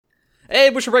Hey,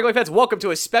 Blueshirts Breakaway fans, welcome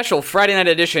to a special Friday night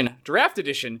edition, draft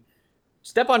edition,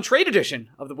 Stepan trade edition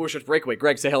of the Blueshirts Breakaway.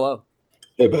 Greg, say hello.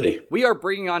 Hey, buddy. We are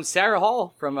bringing on Sarah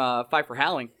Hall from Fight for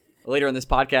Howling later in this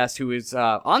podcast, who is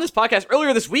on this podcast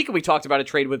earlier this week, and we talked about a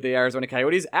trade with the Arizona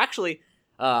Coyotes. Actually,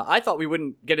 I thought we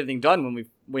wouldn't get anything done when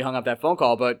we hung up that phone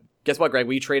call, but guess what, Greg?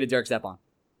 We traded Derek Stepan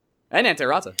and Ante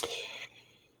Raza.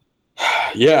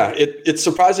 Yeah, it's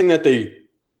surprising that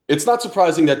it's not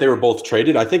surprising that they were both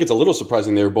traded. I think it's a little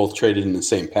surprising they were both traded in the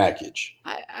same package.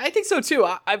 I think so, too.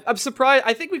 I'm surprised.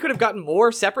 I think we could have gotten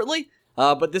more separately,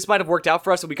 but this might have worked out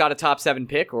for us. So we got a top 7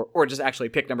 pick, or just actually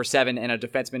pick number 7, and a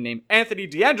defenseman named Anthony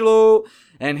DeAngelo,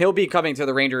 and he'll be coming to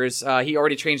the Rangers. He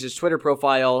already changed his Twitter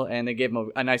profile, and they gave him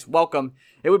a nice welcome.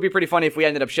 It would be pretty funny if we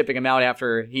ended up shipping him out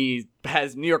after he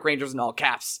has New York Rangers in all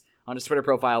caps on his Twitter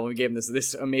profile when we gave him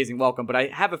this amazing welcome. But I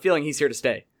have a feeling he's here to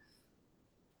stay.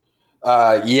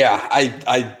 Yeah,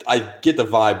 I get the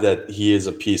vibe that he is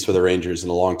a piece for the Rangers in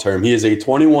the long term. He is a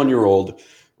 21-year-old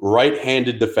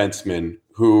right-handed defenseman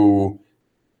who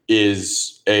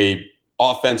is the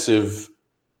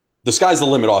sky's the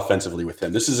limit offensively with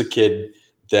him. This is a kid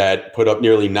that put up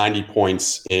nearly 90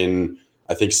 points in,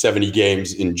 I think, 70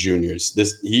 games in juniors.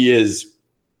 He's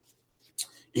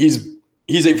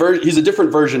a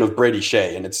different version of Brady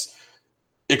Shea, and it's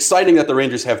exciting that the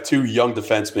Rangers have 2 young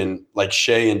defensemen like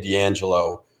Shea and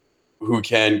DeAngelo who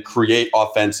can create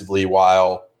offensively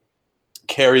while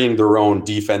carrying their own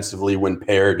defensively when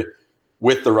paired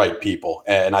with the right people.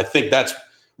 And I think that's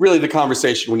really the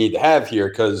conversation we need to have here,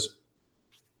 because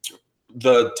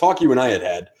the talk you and I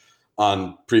had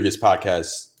on previous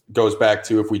podcasts goes back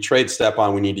to, if we trade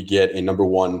Stepan, we need to get a number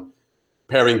 1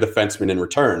 pairing defenseman in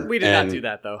return. We did not do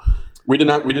that, though. We did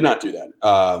not do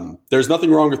that. There's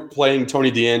nothing wrong with playing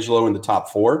Tony DeAngelo in the top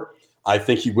 4. I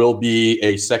think he will be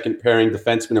a second pairing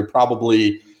defenseman and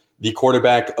probably the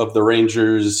quarterback of the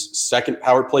Rangers' second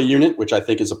power play unit, which I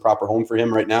think is a proper home for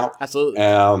him right now. Absolutely.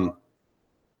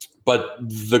 But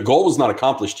the goal was not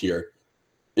accomplished here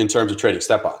in terms of trading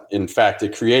Stepan. In fact,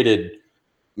 it created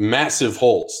massive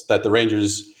holes that the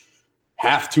Rangers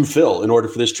have to fill in order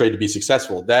for this trade to be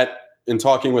successful. That, in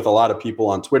talking with a lot of people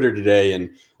on Twitter today, and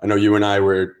I know you and I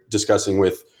were discussing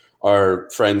with our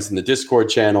friends in the Discord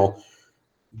channel,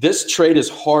 this trade is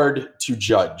hard to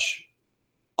judge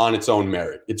on its own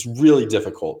merit. It's really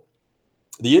difficult.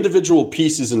 The individual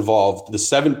pieces involved, the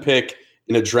 7th pick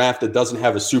in a draft that doesn't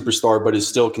have a superstar but is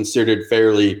still considered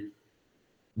fairly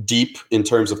deep in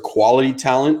terms of quality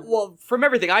talent. Well, from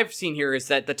everything I've seen here is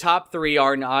that the top 3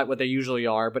 are not what they usually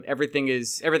are, but everything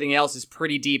else is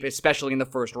pretty deep, especially in the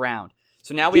first round.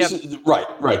 So now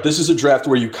right. This is a draft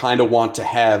where you kind of want to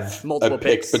have multiple a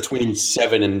pick picks between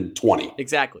 7 and 20.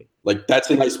 Exactly. Like,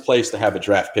 that's a nice place to have a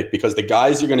draft pick, because the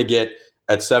guys you're going to get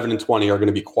at 7 and 20 are going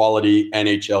to be quality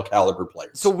NHL caliber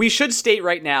players. So we should state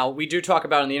right now, we do talk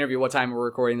about in the interview what time we're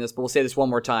recording this, but we'll say this one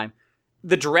more time.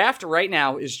 The draft right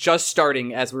now is just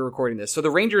starting as we're recording this. So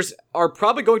the Rangers are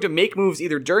probably going to make moves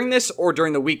either during this or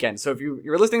during the weekend. So if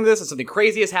you're listening to this and something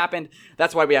crazy has happened,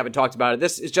 that's why we haven't talked about it.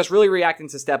 This is just really reacting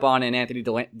to Stepan and Anthony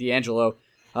DeAngelo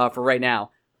for right now.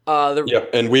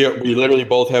 And we literally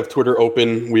both have Twitter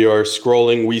open. We are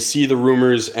scrolling. We see the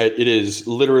rumors. It is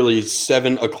literally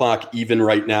 7 o'clock even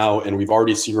right now, and we've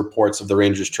already seen reports of the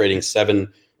Rangers trading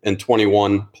 7 and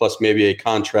 21, plus maybe a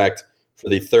contract for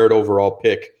the 3rd overall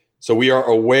pick. So we are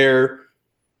aware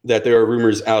that there are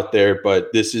rumors out there,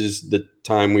 but this is the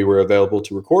time we were available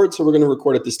to record. So we're going to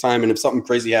record at this time. And if something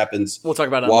crazy happens, we'll talk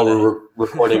about it while we're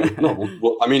recording.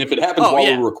 If it happens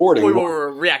we're recording, we will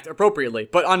react appropriately.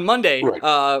 But on Monday,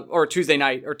 right, or Tuesday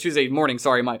night or Tuesday morning,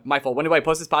 sorry, my fault. When do I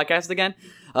post this podcast again?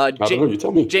 I don't know, you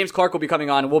tell me. James Clark will be coming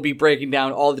on, and we'll be breaking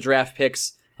down all the draft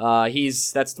picks.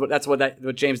 That's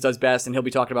what James does best, and he'll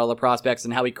be talking about all the prospects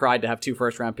and how he cried to have 2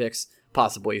 first-round picks,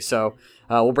 possibly. So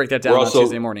we'll break that down on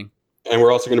Tuesday morning. And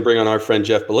we're also going to bring on our friend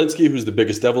Jeff Belinsky, who's the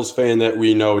biggest Devils fan that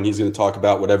we know, and he's going to talk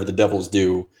about whatever the Devils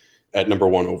do at number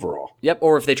 1 overall. Yep,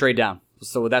 or if they trade down.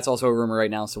 So that's also a rumor right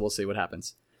now, so we'll see what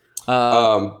happens.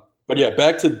 But yeah,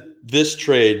 back to this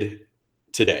trade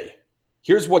today.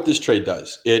 Here's what this trade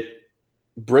does. It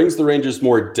brings the Rangers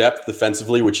more depth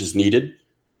defensively, which is needed.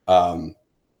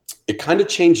 It kind of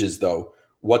changes, though,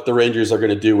 what the Rangers are going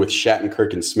to do with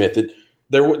Shattenkirk and Smith.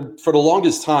 For the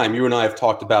longest time, you and I have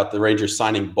talked about the Rangers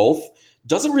signing both.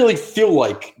 Doesn't really feel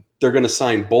like they're going to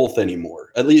sign both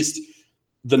anymore. At least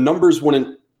the numbers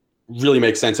wouldn't really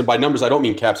make sense. And by numbers, I don't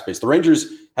mean cap space. The Rangers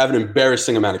have an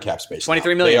embarrassing amount of cap space.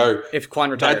 $23 million if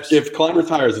Klein retires. If Klein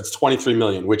retires, it's $23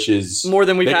 million, which is more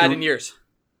than we've had in years.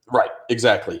 Right,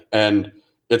 exactly. And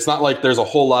it's not like there's a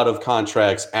whole lot of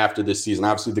contracts after this season.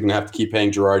 Obviously, they're going to have to keep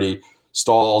paying Girardi.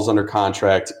 Stahl's under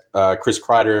contract. Chris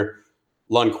Kreider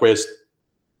Lundqvist,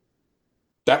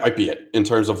 that might be it in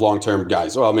terms of long-term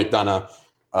guys. Well, McDonough,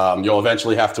 you'll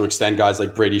eventually have to extend guys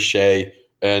like Brady Shea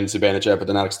and Zibanejad, but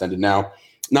they're not extended now.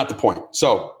 Not the point.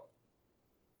 So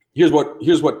here's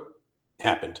what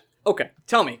happened. Okay,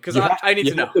 tell me, because I need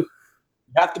to know. You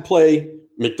have to play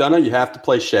McDonough. You have to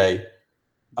play Shea.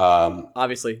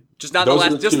 Obviously, just not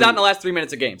in the last 3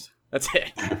 minutes of games. That's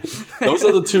it. Those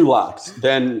are the two locks.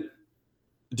 Then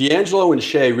D'Angelo and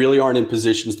Shea really aren't in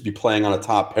positions to be playing on a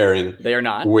top pairing. They are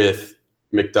not with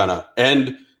McDonough.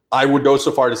 And I would go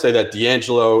so far to say that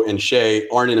D'Angelo and Shea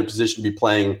aren't in a position to be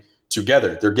playing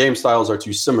together. Their game styles are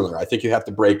too similar. I think you have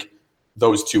to break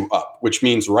those two up, which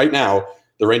means right now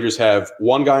the Rangers have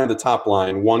one guy on the top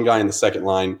line, one guy in the second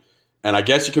line. And I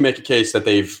guess you can make a case that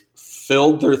they've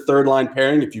filled their third line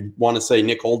pairing, if you want to say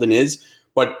Nick Holden is.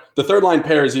 But the third line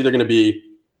pair is either going to be,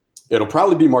 it'll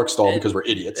probably be Mark Stahl because we're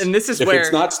idiots. And this is if where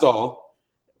it's not Stahl.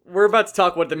 We're about to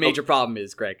talk what the major problem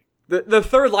is, Greg. The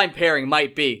third line pairing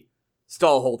might be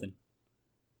Stahl Holden.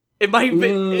 It might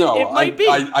be. No, it might be.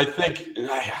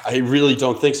 I really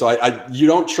don't think so. You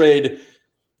don't trade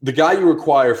the guy you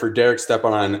require for Derek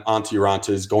Stepan and Antti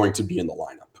Raanta is going to be in the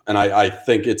lineup. And I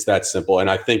think it's that simple. And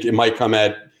I think it might come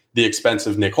at the expense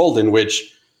of Nick Holden,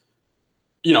 which,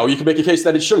 you can make a case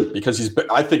that it shouldn't, because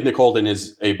I think Nick Holden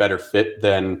is a better fit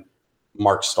than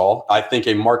Mark Stahl. I think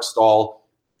a Mark Stahl,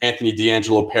 Anthony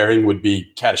D'Angelo pairing would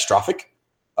be catastrophic.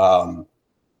 Mark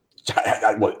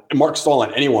Stahl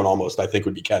and anyone almost, I think,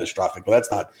 would be catastrophic, but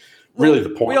that's not really the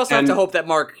point. We also have to hope that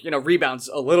Mark, rebounds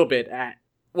a little bit at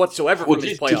whatsoever from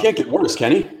these playoffs. He can't get worse,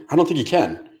 can he? I don't think he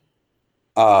can.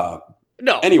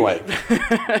 No. Anyway,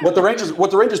 what the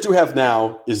Rangers do have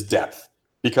now is depth,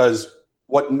 because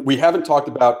what we haven't talked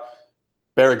about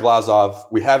Barry Glazov,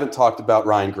 we haven't talked about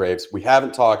Ryan Graves, we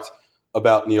haven't talked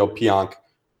about Neil Pionk.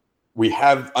 We're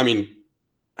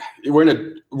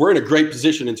in a great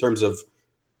position in terms of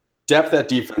depth at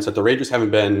defense that the Rangers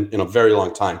haven't been in a very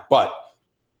long time. But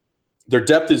their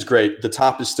depth is great. The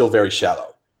top is still very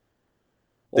shallow.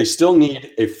 They still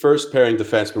need a first pairing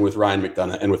defenseman with Ryan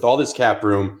McDonough, and with all this cap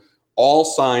room, all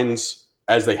signs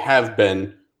as they have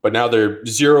been, but now they're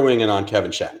zeroing in on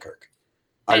Kevin Shattenkirk.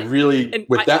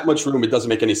 That much room, it doesn't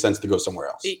make any sense to go somewhere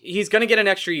else. He's going to get an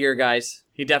extra year, guys.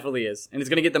 He definitely is. And he's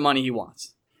going to get the money he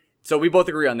wants. So we both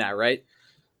agree on that, right?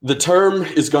 The term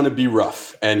is going to be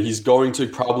rough, and he's going to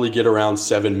probably get around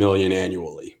 $7 million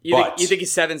annually. You think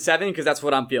he's 7-7? Because that's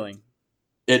what I'm feeling.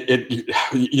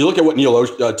 You look at what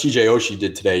TJ Oshie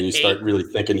did today, and you start really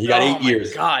thinking he got 8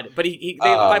 years. Oh, my God. But they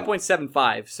have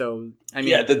 5.75, so, I mean.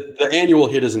 Yeah, the annual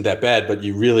hit isn't that bad, but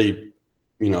you really,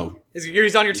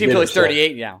 He's on your team till he's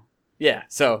 38 now. Yeah,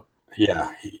 so.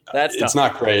 Yeah. That's tough. It's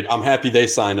not great. I'm happy they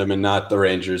signed him and not the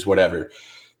Rangers, whatever.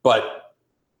 But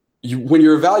when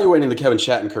you're evaluating the Kevin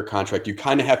Shattenkirk contract, you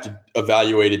kind of have to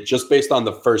evaluate it just based on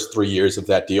the first 3 years of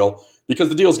that deal, because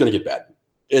the deal is going to get bad.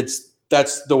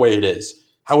 That's the way it is.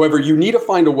 However, you need to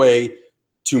find a way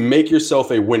to make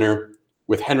yourself a winner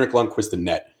with Henrik Lundqvist in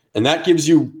net. And that gives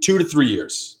you 2 to 3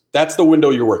 years. That's the window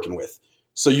you're working with.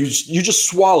 So you just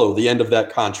swallow the end of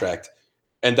that contract,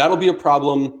 and that'll be a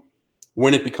problem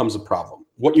when it becomes a problem.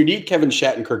 What you need Kevin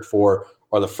Shattenkirk for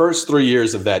are the first 3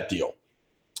 years of that deal,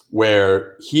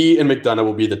 where he and McDonough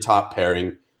will be the top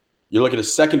pairing. You look at a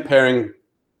second pairing,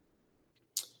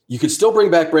 you could still bring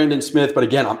back Brandon Smith, but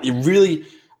again,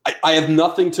 I have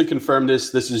nothing to confirm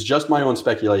this. This is just my own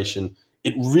speculation.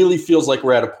 It really feels like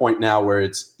we're at a point now where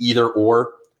it's either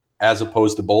or as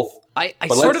opposed to both. I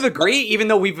sort of agree, even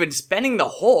though we've been spending the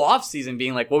whole offseason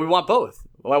being like, well, we want both.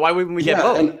 Why wouldn't we get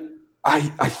both? And I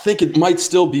think it might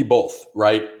still be both,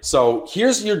 right? So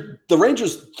here's the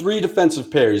Rangers' 3 defensive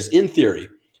pairs, in theory.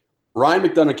 Ryan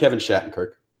McDonough, Kevin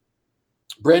Shattenkirk,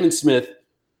 Brandon Smith,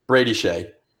 Brady Shea,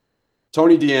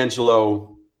 Tony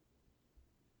D'Angelo,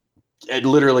 and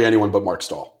literally anyone but Mark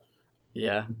Stahl.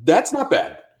 Yeah. That's not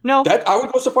bad. No. I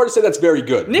would go so far to say that's very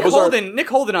good. Nick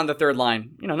Holden on the third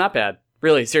line, not bad.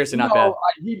 Really, seriously, not bad.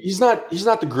 He's not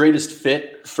the greatest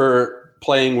fit for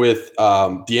playing with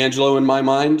D'Angelo in my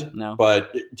mind. No.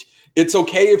 But it's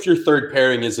okay if your third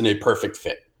pairing isn't a perfect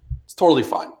fit. It's totally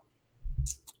fine.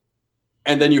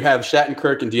 And then you have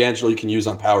Shattenkirk and D'Angelo you can use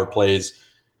on power plays.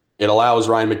 It allows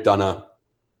Ryan McDonough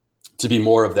to be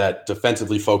more of that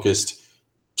defensively focused,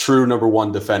 true number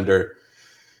one defender.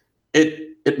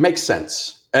 It makes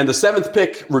sense. And the 7th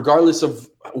pick, regardless of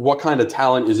what kind of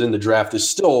talent is in the draft, is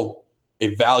still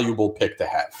a valuable pick to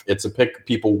have. It's a pick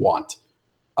people want.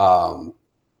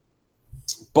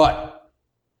 But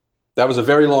that was a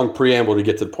very long preamble to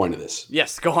get to the point of this.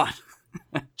 Yes, go on.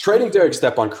 Trading Derek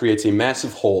Stepan creates a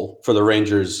massive hole for the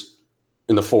Rangers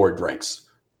in the forward ranks,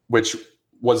 which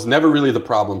was never really the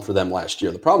problem for them last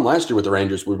year. The problem last year with the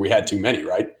Rangers was we had too many,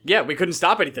 right? Yeah, we couldn't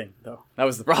stop anything, though. That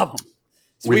was the problem.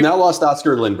 So we've now lost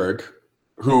Oscar Lindberg,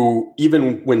 who,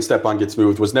 even when Stepan gets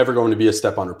moved, was never going to be a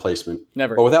Stepan replacement.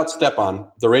 Never. But without Stepan,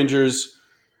 the Rangers,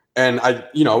 and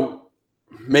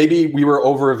maybe we were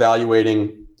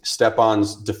over-evaluating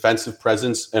Stepan's defensive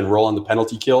presence and role on the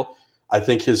penalty kill. I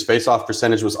think his face-off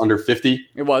percentage was under 50.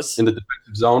 It was. In the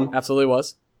defensive zone. Absolutely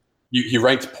was. He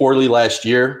ranked poorly last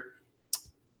year.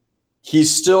 He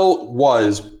still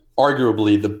was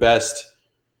arguably the best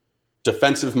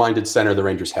defensive-minded center the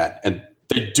Rangers had, and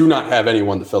they do not have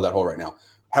anyone to fill that hole right now.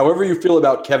 However you feel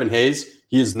about Kevin Hayes,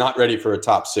 he is not ready for a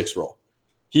top 6 role.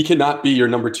 He cannot be your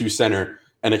number 2 center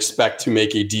and expect to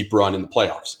make a deep run in the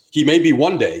playoffs. He may be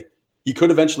one day. He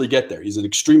could eventually get there. He's an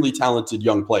extremely talented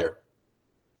young player.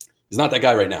 He's not that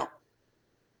guy right now.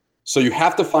 So you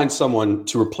have to find someone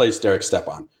to replace Derek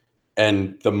Stepan.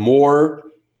 And the more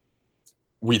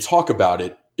we talk about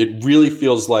it, it really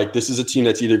feels like this is a team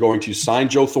that's either going to sign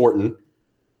Joe Thornton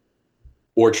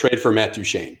or trade for Matt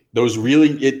Duchene.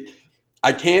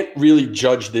 I can't really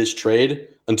judge this trade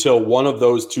until one of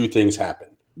those two things happen.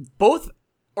 Both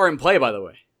are in play, by the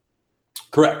way.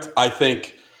 Correct. I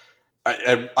think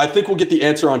we'll get the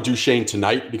answer on Duchene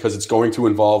tonight because it's going to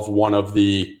involve one of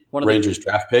the Rangers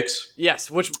draft picks.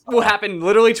 Yes, which will happen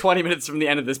literally 20 minutes from the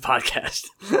end of this podcast.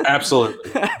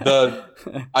 Absolutely.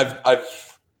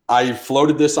 I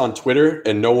floated this on Twitter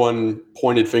and no one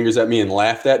pointed fingers at me and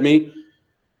laughed at me.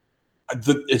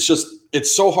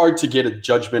 It's so hard to get a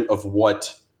judgment of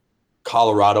what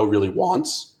Colorado really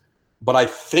wants. But I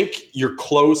think you're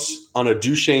close on a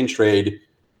Duchene trade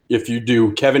if you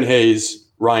do Kevin Hayes,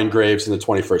 Ryan Graves, and the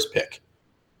 21st pick.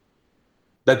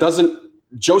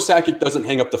 Joe Sakic doesn't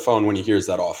hang up the phone when he hears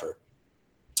that offer.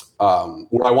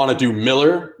 Would I want to do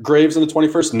Miller, Graves, and the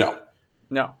 21st?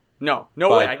 No. No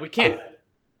way. We can't.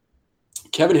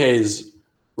 Kevin Hayes,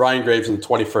 Ryan Graves, and the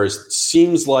 21st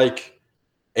seems like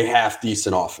a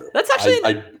half-decent offer. That's actually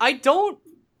I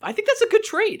think that's a good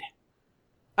trade.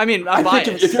 I mean, I'm biased.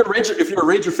 Think if you're a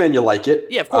Ranger fan, you like it.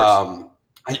 Yeah, of course.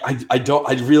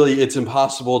 It's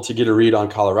impossible to get a read on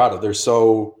Colorado. They're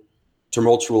so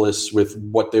tumultuous with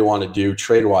what they want to do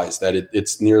trade-wise that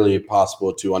it's nearly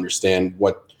impossible to understand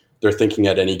what they're thinking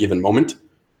at any given moment.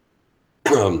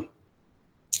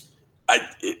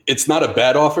 It's not a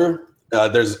bad offer.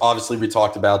 There's obviously, we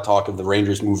talked about talk of the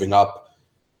Rangers moving up.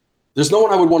 There's no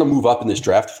one I would want to move up in this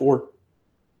draft for.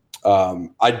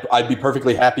 I'd be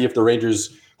perfectly happy if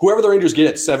whoever the Rangers get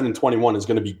at 7 and 21 is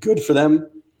going to be good for them.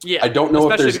 Yeah, I don't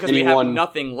know if there's because anyone. We have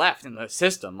nothing left in the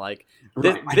system. Like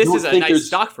this is a nice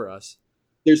stock for us.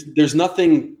 There's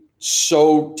nothing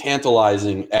so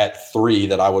tantalizing at 3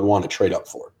 that I would want to trade up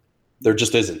for. There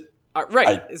just isn't.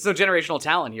 Right. It's no generational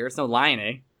talent here. It's no Line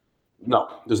A. No,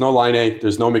 there's no Line A.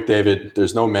 There's no McDavid.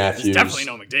 There's no Matthews. There's definitely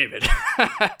no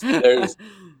McDavid.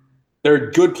 There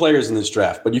are good players in this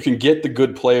draft, but you can get the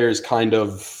good players kind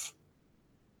of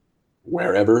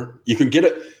wherever. You can get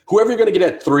it. Whoever you're going to get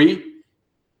at 3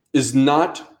 there's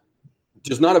not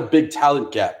a big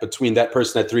talent gap between that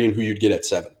person at 3 and who you'd get at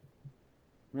 7.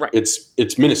 Right.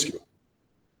 It's minuscule.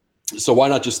 So why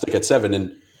not just stick at 7?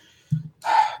 And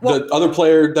the other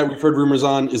player that we've heard rumors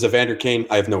on is Evander Kane.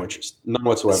 I have no interest, none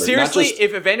whatsoever. Seriously,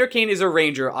 if Evander Kane is a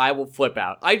Ranger, I will flip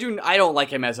out. I don't like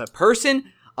him as a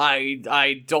person.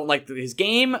 I don't like his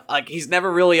game. Like, he's never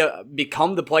really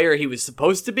become the player he was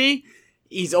supposed to be.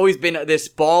 He's always been this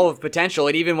ball of potential,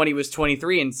 and even when he was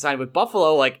 23 and signed with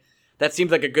Buffalo, like, that seemed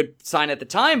like a good sign at the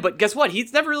time. But guess what?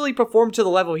 He's never really performed to the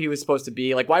level he was supposed to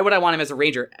be. Like, why would I want him as a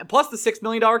Ranger? Plus the $6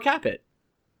 million cap hit.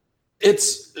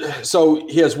 So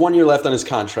he has 1 year left on his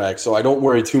contract, so I don't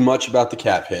worry too much about the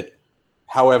cap hit.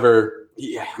 However,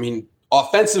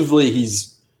 offensively,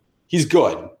 he's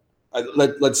good.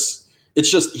 It's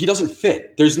just he doesn't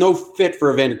fit. There's no fit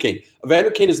for Evander Kane.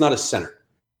 Evander Kane is not a center.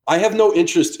 I have no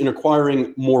interest in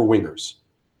acquiring more wingers.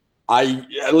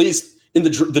 At least in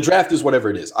the draft is whatever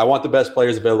it is. I want the best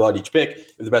players available at each pick.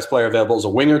 If the best player available is a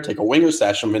winger, take a winger,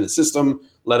 stash him in the system,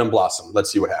 let him blossom.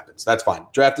 Let's see what happens. That's fine.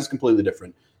 Draft is completely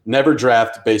different. Never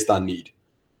draft based on need.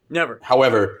 Never.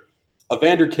 However,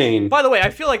 Evander Kane. By the way,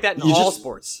 I feel like that in all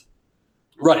sports.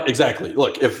 Right, exactly.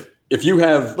 Look, if you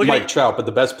have Mike Trout, but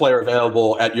the best player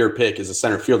available at your pick is a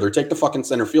center fielder, take the fucking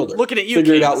center fielder. Looking at you,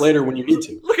 Figure Kings. it out later when you need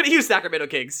to. Looking at you, Sacramento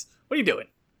Kings. What are you doing?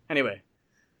 Anyway.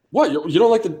 What? You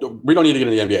don't like we don't need to get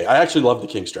into the NBA. I actually love the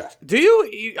Kings draft. Do you?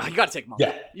 You got to take Monk.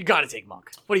 Yeah. You got to take Monk.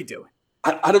 What are you doing?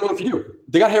 I don't know if you do.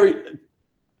 They got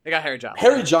Harry Giles.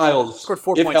 Harry Giles, scored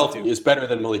 4 if points healthy, is better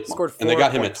than Malik Monk. And they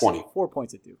got him at 20. 4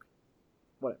 points at Duke.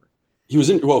 Whatever. He was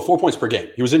 4 points per game.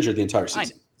 He was injured the entire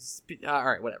season. All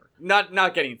right, whatever.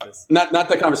 Not getting into this. Not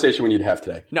the conversation we need to have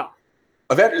today. No.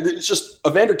 It's just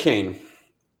Evander Kane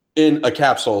in a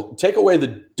capsule. Take away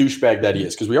the douchebag that he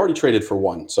is, because we already traded for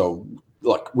one. So,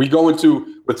 look, we go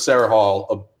into, with Sarah Hall,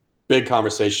 a big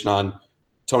conversation on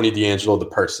Tony DeAngelo, the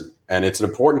person. And it's an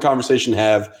important conversation to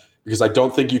have, because I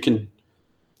don't think you can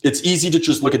 – it's easy to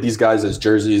just look at these guys as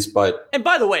jerseys, but – And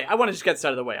by the way, I want to just get this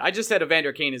out of the way. I just said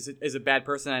Evander Kane is a bad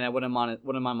person, and I wouldn't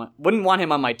want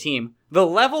him on my team. The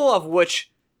level of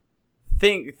which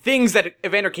things that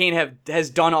Evander Kane has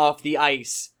done off the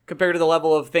ice compared to the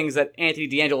level of things that Anthony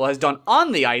DeAngelo has done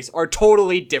on the ice are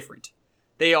totally different.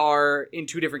 They are in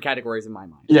two different categories in my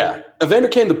mind. Yeah. Evander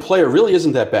Kane, the player, really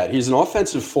isn't that bad. He's an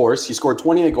offensive force. He scored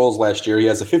 28 goals last year. He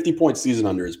has a 50-point season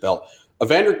under his belt.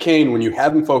 Evander Kane, when you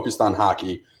have him focused on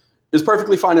hockey, is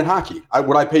perfectly fine in hockey.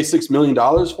 Would I pay $6 million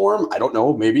for him? I don't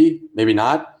know. Maybe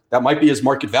not. That might be his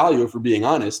market value, if we're being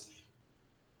honest.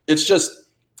 It's just,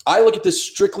 I look at this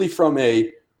strictly from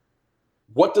a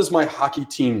what does my hockey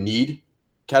team need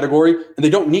category, and they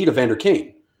don't need Evander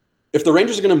Kane. If the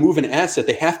Rangers are going to move an asset,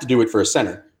 they have to do it for a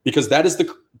center, because that is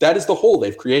the hole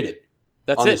they've created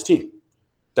on this team.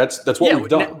 That's what we've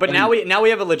done. But now we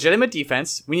have a legitimate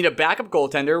defense. We need a backup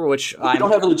goaltender, which we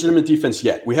don't have a legitimate defense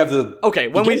yet. We have the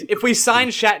if we sign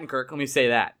Shattenkirk, let me say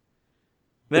that.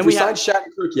 Then if we sign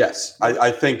Shattenkirk, yes,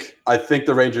 I think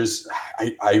the Rangers.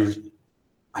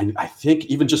 I think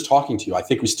even just talking to you, I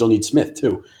think we still need Smith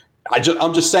too.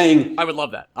 I'm just saying. I would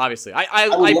love that. Obviously, I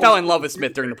fell in love with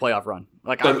Smith during the playoff run.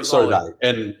 So did I.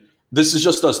 And this is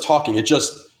just us talking.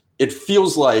 It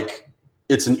feels like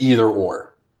it's an either or.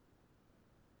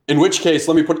 In which case,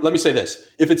 let me say this: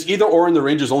 if it's either or and the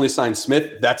Rangers only sign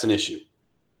Smith, that's an issue.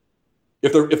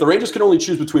 If the Rangers can only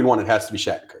choose between one, it has to be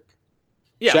Shattenkirk.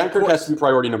 Yeah, Shattenkirk has to be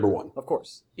priority number one. Of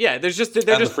course. Yeah,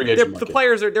 the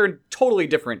players they're in totally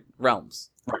different realms.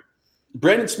 Right.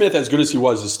 Brandon Smith, as good as he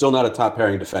was, is still not a top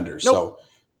pairing defender. Nope. So,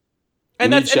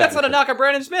 and that's not a knock on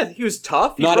Brandon Smith. He was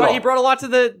tough. He brought a lot to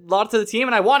the team,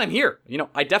 and I want him here.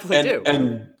 I definitely do.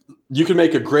 And you can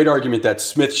make a great argument that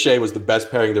Smith-Shea was the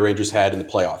best pairing the Rangers had in the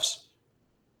playoffs.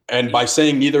 And by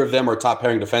saying neither of them are top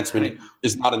pairing defensemen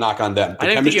is not a knock on them. I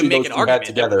didn't think you make an argument.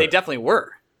 Together, they definitely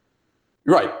were.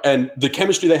 Right. And the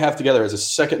chemistry they have together as a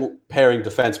second pairing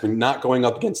defenseman, not going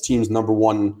up against teams' number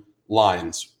one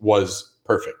lines, was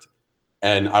perfect.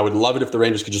 And I would love it if the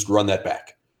Rangers could just run that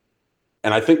back.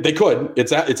 And I think they could.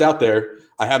 It's out there.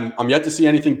 I'm yet to see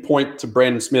anything point to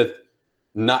Brandon Smith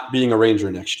not being a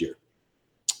Ranger next year.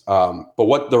 But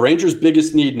what the Rangers'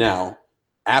 biggest need now,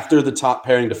 after the top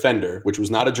pairing defender, which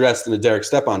was not addressed in the Derek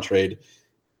Stepan trade,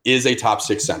 is a top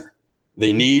six center.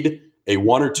 They need a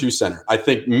 1 or 2 center. I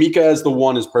think Mika as the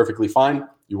 1 is perfectly fine.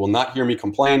 You will not hear me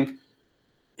complain.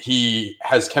 He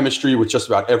has chemistry with just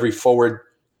about every forward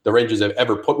the Rangers have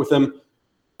ever put with him.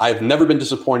 I have never been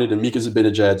disappointed in Mika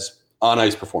Zibanejad's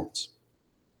on-ice performance.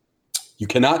 You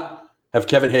cannot have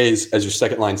Kevin Hayes as your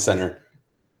second-line center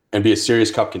and be a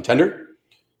serious cup contender.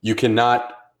 You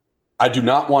cannot – I do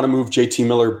not want to move JT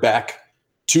Miller back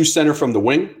to center from the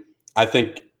wing. I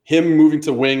think him moving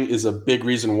to wing is a big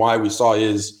reason why we saw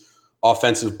his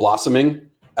offensive blossoming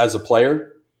as a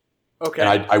player. Okay.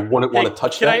 And I wouldn't want to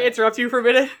touch that. Can I interrupt you for a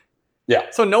minute? Yeah.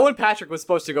 So Nolan Patrick was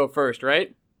supposed to go first,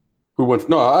 right? Who went?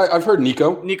 No, I've heard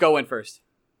Nico. Nico went first.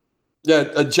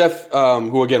 Yeah, Jeff,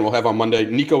 who again we'll have on Monday.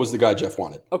 Nico was the guy Jeff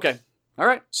wanted. Okay. All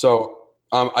right. So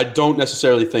I don't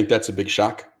necessarily think that's a big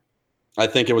shock. I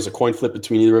think it was a coin flip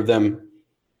between either of them.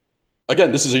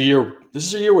 Again, this is a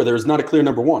year where there is not a clear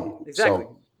number one. Exactly.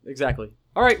 So, Exactly.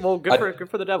 All right. Well, good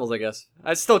for the Devils, I guess.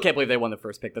 I still can't believe they won the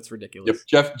first pick. That's ridiculous.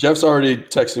 Yep. Jeff's already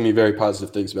texting me very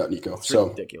positive things about Nico. It's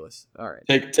ridiculous. All right.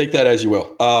 Take that as you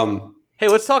will. Hey,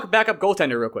 let's talk backup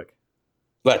goaltender real quick.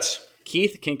 Let's.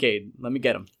 Keith Kincaid. Let me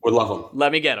get him. Would love him.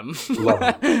 Let me get him.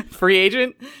 Love him. Free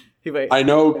agent. I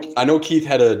know Keith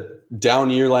had a down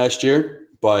year last year,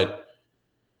 but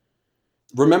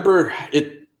remember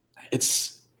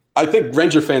it's. I think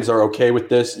Ranger fans are okay with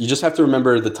this. You just have to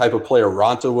remember the type of player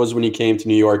Ronta was when he came to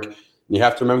New York. And you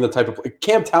have to remember the type of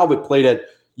Cam Talbot played at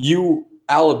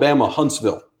Alabama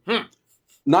Huntsville.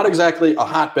 Not exactly a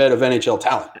hotbed of NHL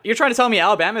talent. You're trying to tell me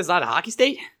Alabama is not a hockey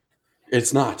state?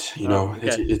 It's not.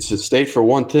 It's a state for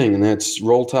one thing, and that's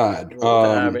Roll Tide.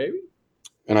 Baby.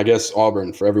 And I guess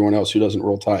Auburn for everyone else who doesn't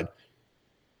roll Tide.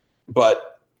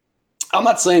 But I'm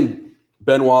not saying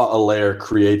Benoit Allaire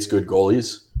creates good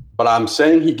goalies. But I'm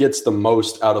saying he gets the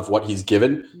most out of what he's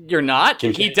given. You're not.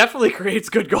 He definitely creates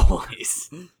good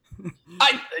goalies.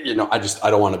 I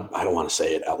don't want to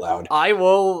say it out loud. I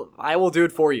will do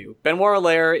it for you. Benoit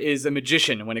Allaire is a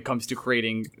magician when it comes to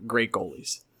creating great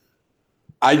goalies.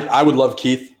 I would love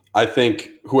Keith. I think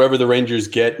whoever the Rangers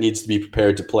get needs to be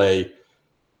prepared to play,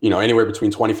 anywhere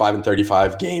between 25 and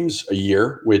 35 games a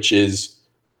year, which is,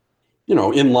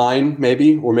 in line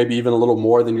maybe, or maybe even a little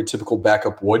more than your typical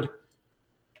backup would.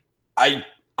 I'm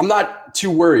not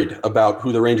too worried about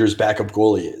who the Rangers' backup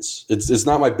goalie is. It's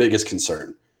not my biggest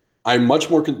concern. I'm much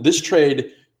more. This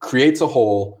trade creates a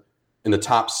hole in the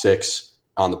top 6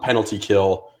 on the penalty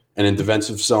kill and in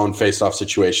defensive zone faceoff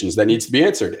situations that needs to be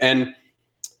answered. And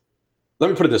let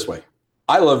me put it this way.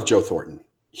 I love Joe Thornton.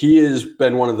 He has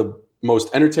been one of the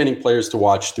most entertaining players to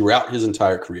watch throughout his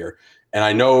entire career. And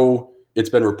I know it's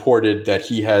been reported that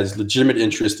he has legitimate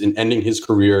interest in ending his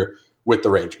career with the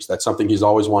Rangers. That's something he's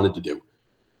always wanted to do.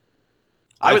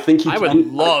 I would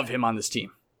love him on this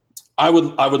team. I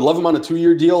would love him on a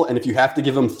 2-year deal. And if you have to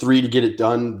give him 3 to get it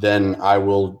done, then I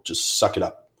will just suck it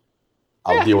up.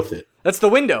 I'll deal with it. That's the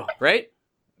window, right?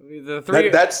 The 3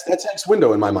 that's Hank's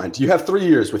window in my mind. You have 3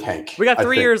 years with Hank. We got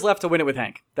 3 years left to win it with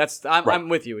Hank. I'm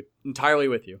with you, entirely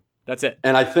with you. That's it.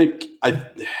 And I think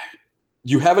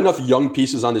you have enough young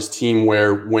pieces on this team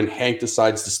where when Hank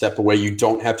decides to step away, you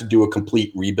don't have to do a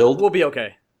complete rebuild. We'll be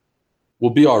okay.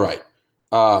 We'll be all right.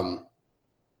 I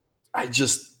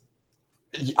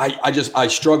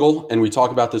struggle, and we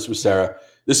talk about this with Sarah.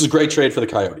 This is a great trade for the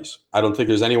Coyotes. I don't think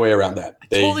there's any way around that. I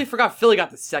totally forgot Philly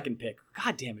got the 2nd pick.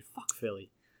 God damn it. Fuck Philly.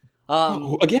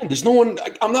 Again, there's no one.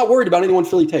 I'm not worried about anyone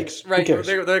Philly takes. Right.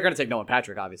 They're going to take Nolan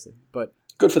Patrick, obviously. But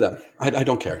good for them. I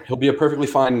don't care. He'll be a perfectly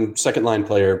fine second-line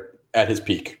player at his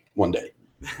peak one day,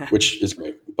 which is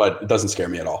great. But it doesn't scare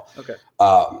me at all. Okay.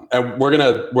 And we're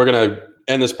gonna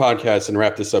end this podcast and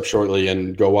wrap this up shortly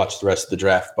and go watch the rest of the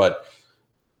draft. But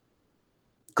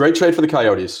great trade for the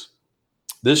Coyotes.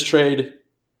 This trade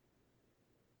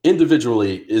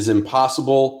individually is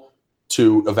impossible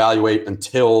to evaluate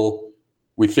until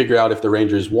we figure out if the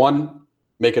Rangers, 1,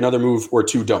 make another move, or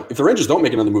 2, don't. If the Rangers don't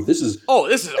make another move, this is a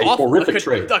awful. Horrific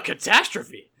trade. A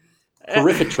catastrophe.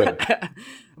 Horrific trade.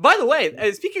 By the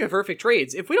way, speaking of horrific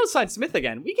trades, if we don't sign Smith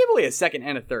again, we give away a 2nd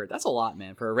and a 3rd. That's a lot,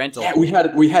 man, for a rental. Yeah,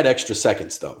 we had extra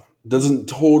seconds, though. Doesn't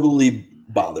totally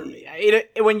bother me.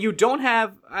 When you don't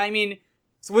have,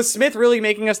 was Smith really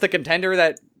making us the contender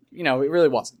that, it really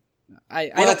wasn't?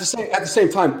 At the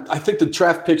same time, I think the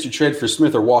draft picks you trade for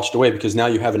Smith are washed away because now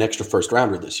you have an extra first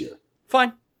rounder this year.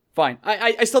 Fine.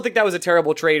 I still think that was a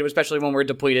terrible trade, especially when we're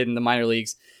depleted in the minor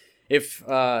leagues. If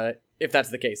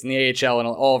that's the case in the AHL and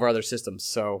all of our other systems.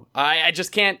 So I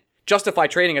just can't justify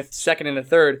trading a 2nd and a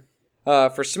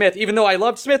 3rd for Smith, even though I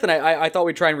loved Smith and I thought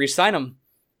we'd try and re-sign him.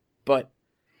 But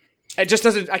it just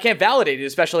doesn't. I can't validate it,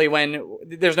 especially when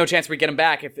there's no chance we get him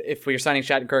back if we're signing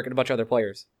Shattenkirk and a bunch of other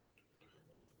players.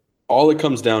 All it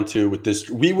comes down to with this,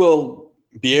 we will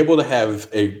be able to have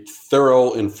a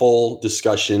thorough and full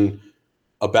discussion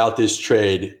about this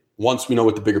trade once we know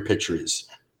what the bigger picture is.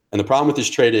 And the problem with this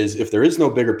trade is if there is no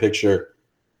bigger picture,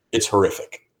 it's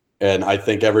horrific. And I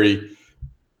think every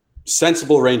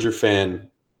sensible Ranger fan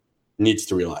needs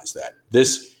to realize that.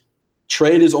 This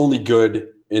trade is only good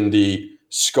in the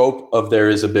scope of there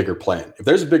is a bigger plan. If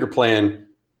there's a bigger plan,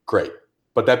 great.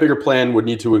 But that bigger plan would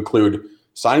need to include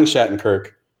signing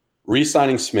Shattenkirk,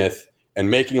 re-signing Smith, and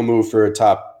making a move for a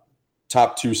top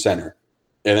 2 center.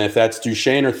 And if that's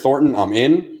Duchesne or Thornton, I'm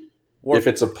in. If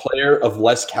it's a player of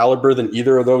less caliber than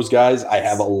either of those guys, I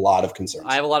have a lot of concerns.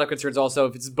 I have a lot of concerns also.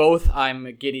 If it's both,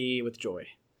 I'm giddy with joy.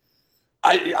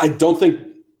 I don't think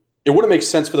it wouldn't make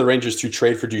sense for the Rangers to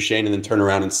trade for Duchesne and then turn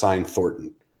around and sign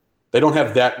Thornton. They don't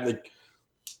have that,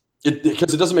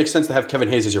 because it doesn't make sense to have Kevin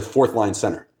Hayes as your 4th-line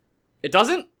center. It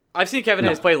doesn't? I've seen Kevin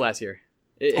Hayes play last year.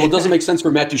 It doesn't make sense for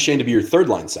Matt Duchesne to be your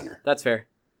 3rd-line center. That's fair.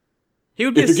 He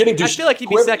would be. I feel like he'd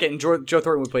be 2nd, and Joe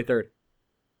Thornton would play 3rd.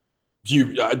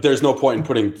 There's no point in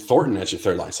putting Thornton as your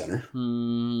 3rd-line center.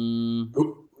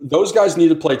 Those guys need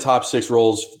to play top 6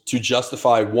 roles to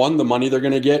justify, 1, the money they're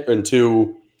going to get, and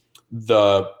 2,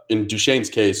 in Duchesne's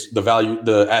case,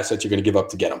 the assets you're going to give up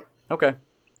to get them. Okay.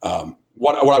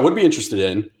 What I would be interested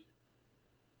in,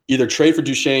 either trade for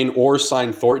Duchesne or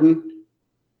sign Thornton,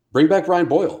 bring back Brian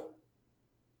Boyle.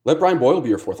 Let Brian Boyle be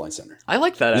your 4th-line center. I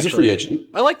like that, He's a free agent.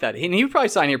 I like that. He would probably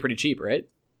sign here pretty cheap, right?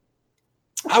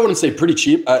 I wouldn't say pretty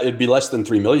cheap. It'd be less than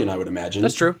 $3 million, I would imagine.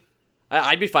 That's true.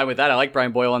 I'd be fine with that. I like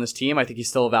Brian Boyle on this team. I think he's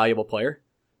still a valuable player.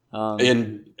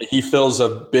 And he fills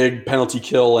a big penalty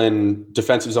kill and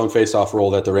defensive zone faceoff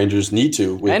role that the Rangers need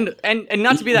to. And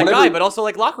not to be that guy, but also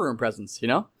like locker room presence,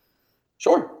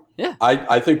 Sure. Yeah.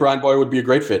 I think Brian Boyle would be a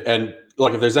great fit. And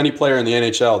look, if there's any player in the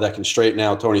NHL that can straighten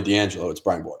out Tony DeAngelo, it's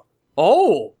Brian Boyle.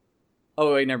 Oh,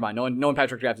 wait, never mind. No one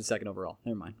Patrick drafted 2nd overall.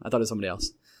 Never mind. I thought it was somebody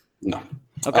else. No.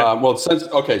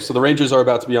 Okay. So the Rangers are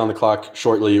about to be on the clock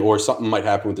shortly, or something might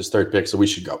happen with this 3rd pick, so we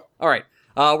should go. All right.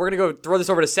 We're going to go throw this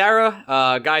over to Sarah.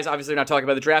 Guys, obviously we're not talking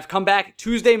about the draft. Come back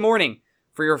Tuesday morning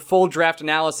for your full draft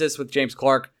analysis with James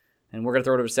Clark. And we're going to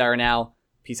throw it over to Sarah now.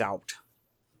 Peace out.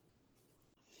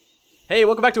 Hey,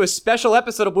 welcome back to a special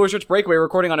episode of Blueshirts Breakaway,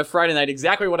 recording on a Friday night,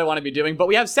 exactly what I want to be doing. But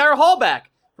we have Sarah Hall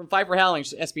back from Fight for Howling,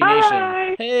 SB Nation.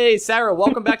 Hi. Hey, Sarah,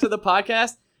 welcome back to the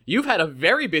podcast. You've had a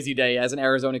very busy day as an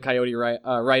Arizona Coyote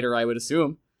writer, I would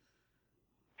assume.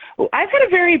 Well, I've had a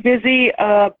very busy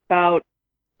about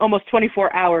almost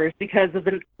 24 hours because of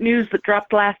the news that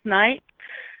dropped last night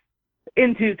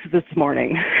into this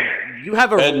morning. You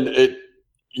have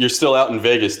You're still out in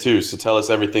Vegas, too, so tell us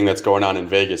everything that's going on in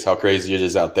Vegas, how crazy it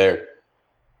is out there.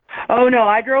 Oh, no,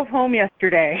 I drove home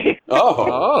yesterday.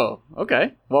 Oh,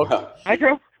 okay. Well, I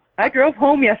drove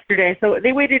home yesterday, so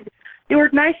they were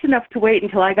nice enough to wait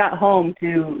until I got home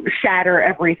to shatter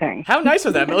everything. how nice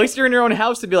of them. At least you're in your own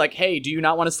house to be like, hey, do you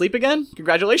not want to sleep again?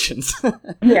 Congratulations.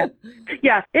 Yeah,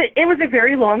 it was a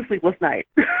very long sleepless night.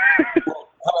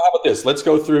 How about this? Let's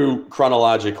go through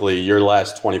chronologically your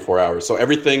last 24 hours. So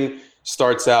everything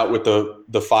starts out with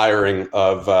the firing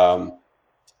of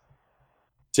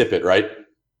Tippett, right?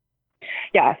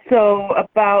 Yeah, so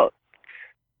about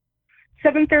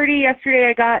 7:30 yesterday,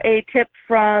 I got a tip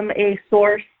from a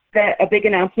source that a big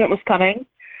announcement was coming.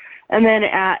 And then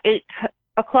at 8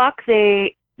 o'clock,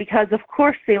 because of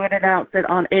course they would announce it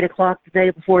on 8 o'clock the day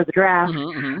before the draft,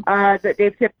 that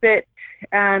Dave Tippett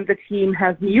and the team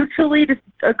have mutually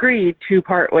agreed to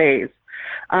part ways.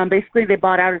 Basically, they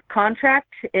bought out his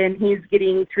contract, and he's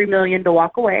getting $3 million to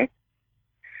walk away.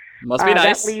 Must be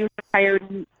nice. That leaves the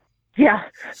Coyotes. Yeah.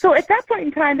 So at that point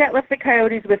in time, that left the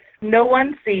Coyotes with no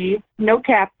 1C, no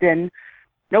captain,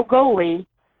 no goalie,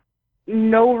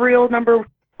 no real number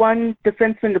one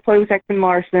defenseman to play with Ekman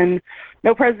Larson,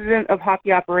 no president of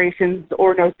hockey operations,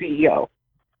 or no CEO.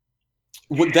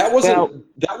 Well, that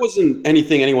wasn't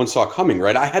anything anyone saw coming,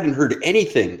 right? I hadn't heard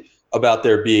anything about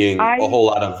there being a whole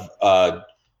lot of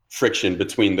friction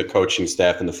between the coaching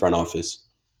staff and the front office.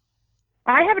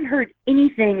 I haven't heard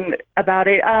anything about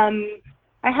it.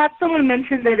 I had someone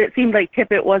mention that it seemed like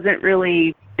Tippett wasn't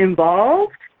really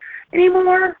involved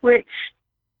anymore, which,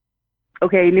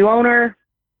 okay, new owner,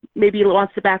 maybe he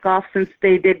wants to back off since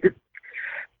they did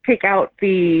take out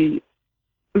the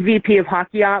VP of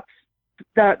hockey ops,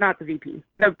 not the VP,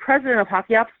 the president of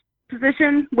hockey ops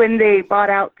position when they bought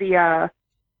out the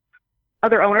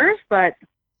other owners, but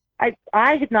I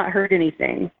had not heard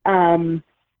anything.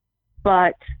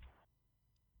 But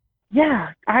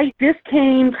yeah, this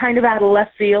came kind of out of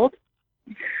left field,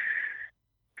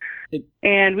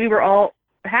 and we were all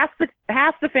half the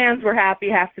fans were happy,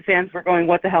 half the fans were going,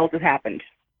 "What the hell just happened?"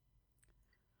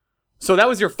 So that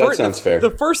was your first. That sounds fair.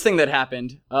 The first thing that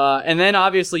happened, and then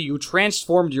obviously you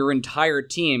transformed your entire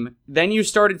team. Then you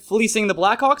started fleecing the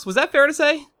Blackhawks. Was that fair to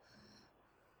say?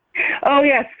 Oh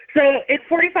yes. So in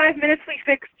 45 minutes, we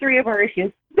fixed 3 of our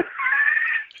issues.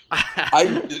 What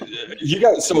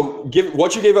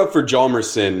you gave up for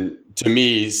Hjalmarsson to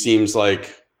me seems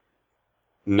like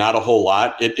not a whole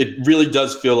lot. It really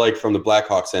does feel like from the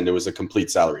Blackhawks end, it was a complete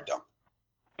salary dump.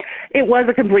 It was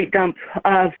a complete dump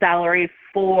of salary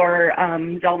for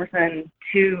Hjalmarsson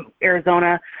to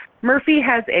Arizona. Murphy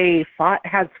has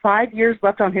 5 years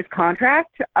left on his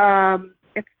contract.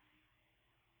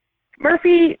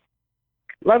 Murphy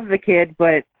loves the kid,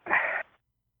 but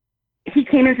he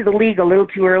came into the league a little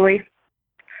too early.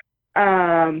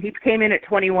 He came in at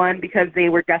 21 because they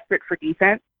were desperate for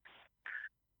defense.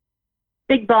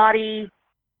 Big body.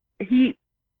 He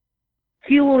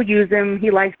will use him.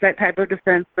 He likes that type of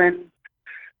defenseman.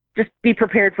 Just be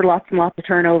prepared for lots and lots of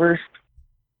turnovers.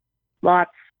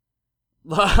 Lots.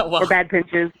 Or bad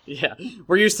pinches. Yeah,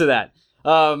 we're used to that.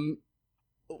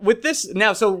 With this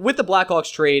now, so with the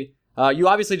Blackhawks trade, you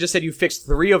obviously just said you fixed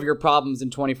 3 of your problems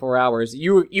in 24 hours.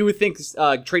 You would think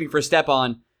trading for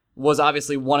Stepan was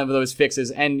obviously one of those fixes,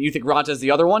 and you think Ronta's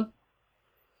the other one?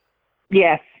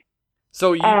 Yes.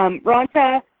 So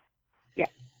Ronta, yeah.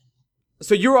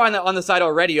 So you're on the side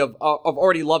already of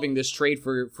already loving this trade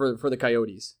for the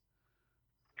Coyotes.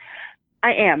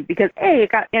 I am, because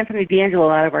it got Anthony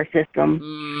DeAngelo out of our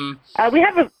system. We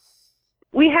have a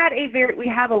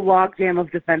logjam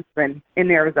of defensemen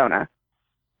in Arizona.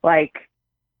 Like,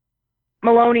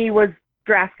 Maloney was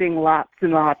drafting lots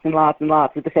and lots and lots and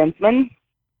lots of defensemen,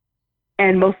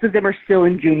 and most of them are still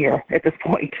in junior at this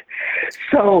point.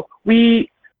 So we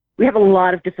have a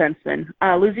lot of defensemen.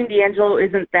 Losing DeAngelo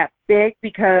isn't that big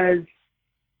because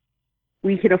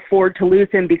we can afford to lose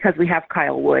him because we have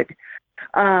Kyle Wood.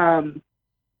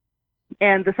 And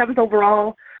the 7th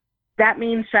overall, that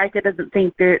means Scheike doesn't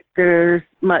think that there's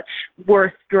much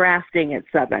worth drafting at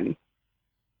 7.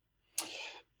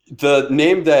 The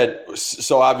name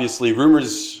so obviously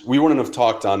rumors, we wouldn't have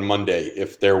talked on Monday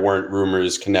if there weren't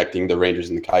rumors connecting the Rangers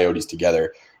and the Coyotes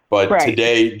together. But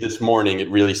today, this morning, it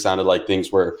really sounded like things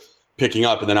were picking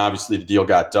up. And then obviously the deal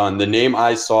got done. The name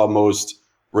I saw most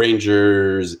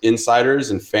Rangers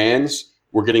insiders and fans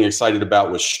were getting excited about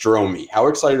was Stromey. How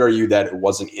excited are you that it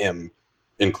wasn't him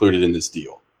included in this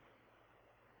deal?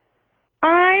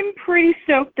 I'm pretty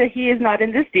stoked that he is not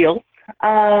in this deal.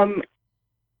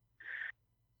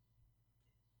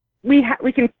 We have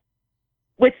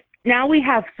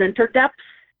center depth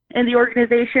in the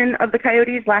organization of the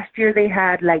Coyotes. Last year they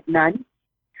had like none.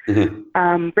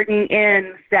 Mm-hmm. Bringing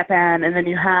in Stepan, and then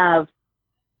you have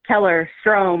Keller,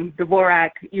 Strome,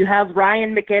 Dvorak. You have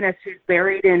Ryan McInnes, who's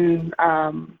buried in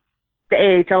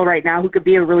the AHL right now, who could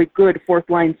be a really good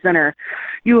fourth-line center.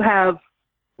 You have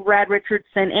Brad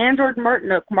Richardson and Jordan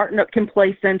Martinook. Martinook can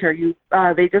play center.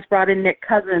 They just brought in Nick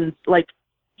Cousins. Like,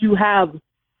 you have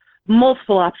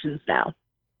multiple options now.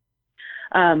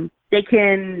 They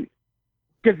can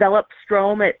develop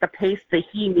Strome at the pace that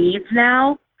he needs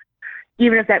now,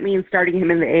 even if that means starting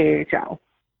him in the AHL.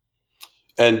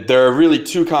 And there are really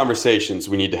two conversations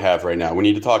we need to have right now. We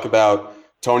need to talk about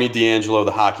Tony DeAngelo,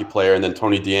 the hockey player, and then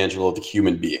Tony DeAngelo, the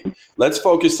human being. Let's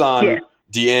focus on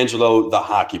DeAngelo, the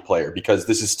hockey player, because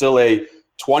this is still a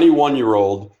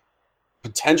 21-year-old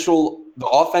potential. The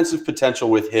offensive potential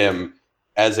with him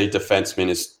as a defenseman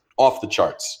is off the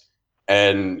charts.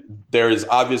 And there is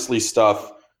obviously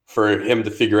stuff for him to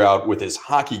figure out with his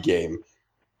hockey game.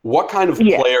 What kind of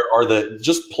player are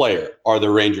the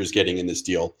Rangers getting in this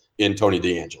deal in Tony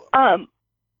DeAngelo?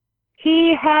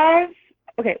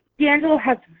 DeAngelo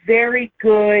has very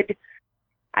good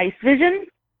ice vision,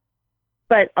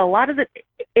 but a lot of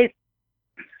it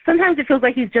sometimes it feels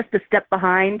like he's just a step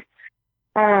behind.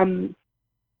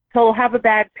 He'll have a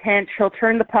bad pinch, he'll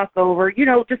turn the puck over,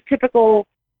 just typical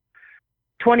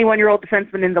 21-year-old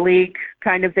defenseman in the league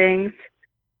kind of things.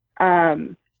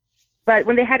 But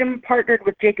when they had him partnered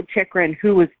with Jacob Chikrin,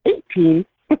 who was 18,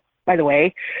 by the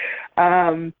way,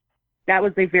 that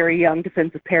was a very young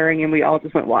defensive pairing, and we all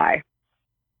just went, why?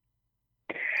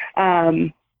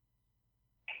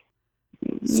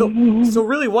 So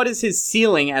really, what is his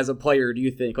ceiling as a player, do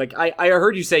you think? Like, I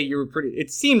heard you say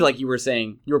it seemed like you were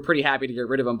saying you were pretty happy to get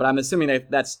rid of him, but I'm assuming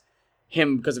that's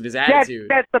him because of his attitude.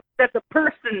 That's the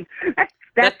person.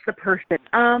 That's the person.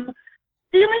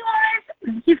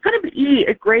 Ceiling-wise, he's going to be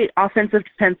a great offensive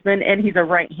defenseman, and he's a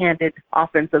right-handed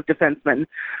offensive defenseman.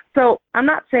 So I'm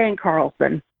not saying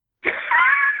Carlson.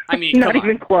 I mean, not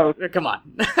even close. Come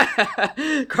on.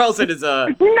 Carlson is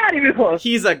not even close.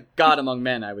 He's a god among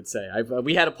men, I would say.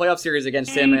 We had a playoff series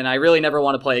against him, and I really never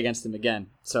want to play against him again.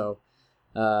 So,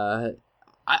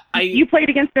 you played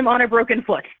against him on a broken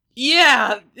foot.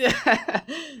 Yeah,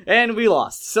 and we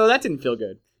lost, so that didn't feel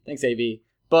good. Thanks, AV.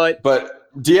 But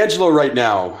DeAngelo right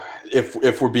now,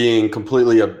 if we're being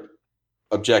completely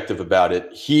objective about it,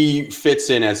 he fits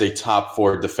in as a top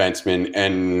four defenseman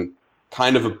and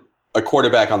kind of a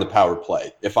quarterback on the power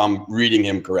play, if I'm reading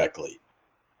him correctly.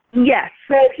 Yes,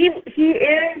 so he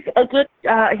is a good.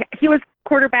 He was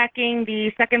quarterbacking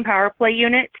the second power play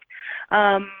unit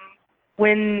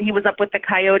when he was up with the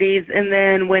Coyotes, and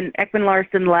then when Ekman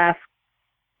Larson left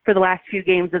for the last few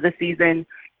games of the season,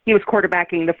 he was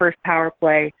quarterbacking the first power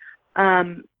play.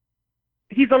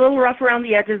 He's a little rough around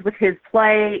the edges with his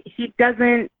play. He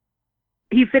finishes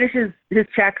his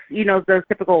checks, the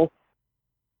typical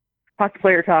hockey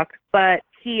player talk, but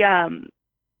he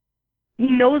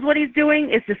knows what he's doing.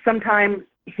 It's just sometimes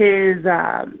his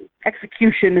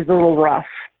execution is a little rough.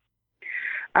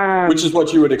 Which is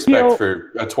what you would expect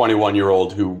for a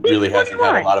 21-year-old who really hasn't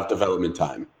had a lot of development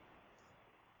time.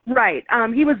 Right.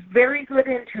 He was very good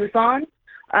in Tucson.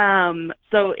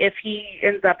 So if he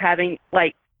ends up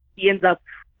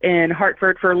in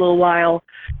Hartford for a little while,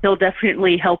 he'll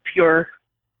definitely help your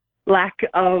lack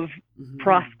of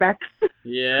prospects.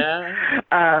 Yeah.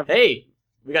 Hey,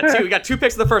 we got two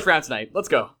picks in the first round tonight. Let's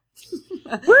go.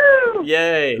 Woo!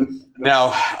 Yay.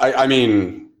 Now, I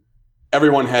mean,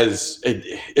 everyone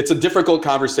it's a difficult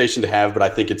conversation to have, but I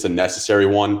think it's a necessary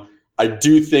one. I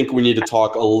do think we need to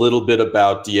talk a little bit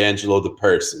about DeAngelo the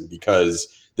person, because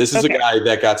this is a guy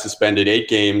that got suspended 8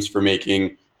 games for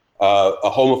making a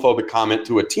homophobic comment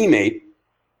to a teammate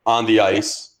on the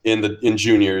ice in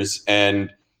juniors.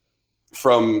 And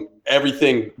from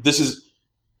everything, this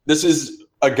is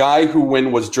a guy who,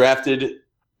 when was drafted,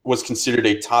 was considered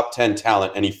a top 10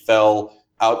 talent, and he fell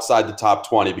outside the top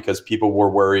 20 because people were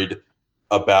worried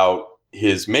about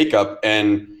his makeup.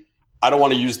 And I don't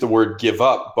want to use the word give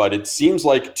up, but it seems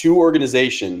like 2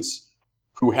 organizations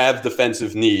who have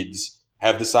defensive needs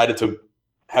have decided to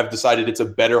have decided it's a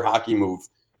better hockey move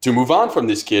to move on from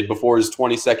this kid before his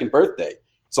 22nd birthday.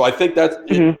 So I think that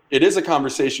it is a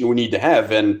conversation we need to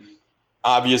have. And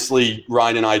obviously,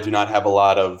 Ryan and I do not have a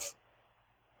lot of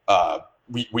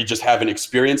we just haven't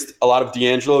experienced a lot of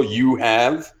D'Angelo. You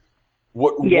have.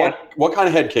 What kind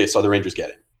of head case are the Rangers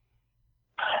getting?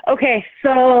 Okay,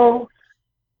 so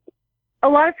a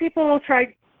lot of people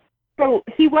tried. So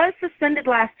he was suspended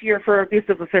last year for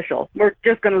abusive official.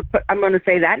 I'm going to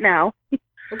say that now.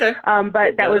 Okay.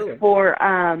 But that was for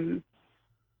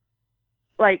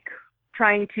like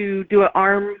trying to do an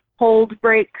arm hold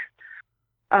break.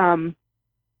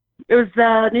 It was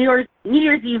the New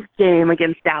Year's Eve game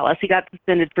against Dallas. He got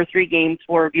suspended for 3 games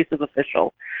for abusive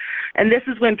official. And this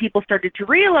is when people started to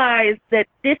realize that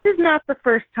this is not the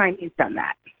first time he's done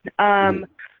that.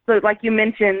 So like you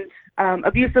mentioned,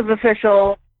 abusive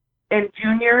official in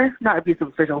junior, not abusive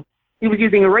official. He was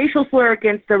using a racial slur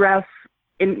against the ref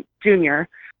in junior.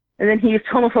 And then he used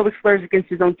homophobic slurs against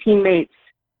his own teammates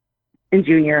in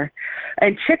junior.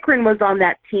 And Chikrin was on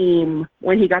that team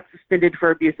when he got suspended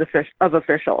for abuse of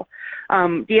official.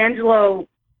 D'Angelo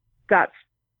got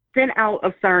sent out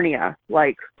of Sarnia.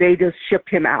 Like, they just shipped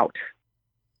him out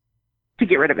to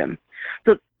get rid of him.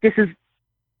 So this is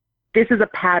a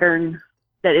pattern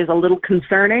that is a little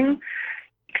concerning,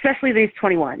 especially that he's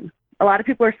 21. A lot of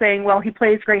people are saying, well, he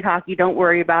plays great hockey, don't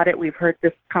worry about it. We've heard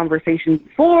this conversation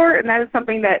before, and that is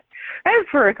something that is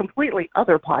for a completely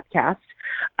other podcast.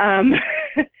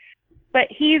 But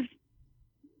he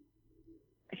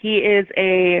is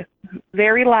a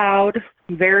very loud,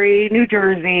 very New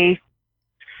Jersey.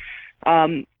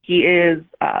 He is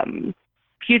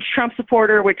huge Trump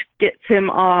supporter, which gets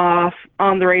him off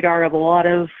on the radar of a lot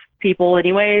of people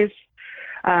anyways.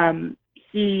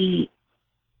 He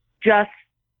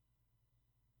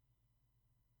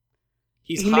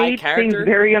high character, things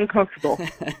very uncomfortable.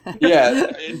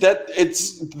 Yeah,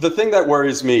 it's the thing that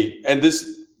worries me, and this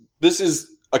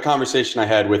is a conversation I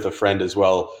had with a friend as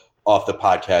well off the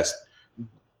podcast.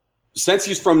 Since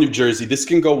he's from New Jersey, this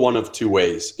can go one of 2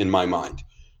 ways in my mind.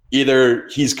 Either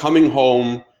he's coming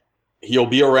home, he'll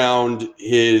be around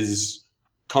his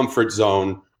comfort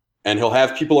zone, and he'll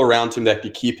have people around him that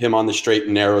could keep him on the straight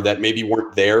and narrow that maybe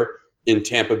weren't there in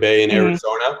Tampa Bay and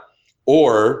Arizona,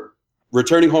 or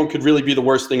returning home could really be the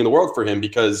worst thing in the world for him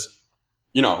because,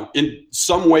 in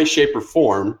some way, shape, or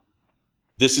form,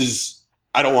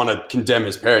 I don't want to condemn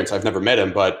his parents. I've never met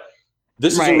him, but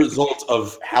this is a result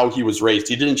of how he was raised.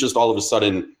 He didn't just all of a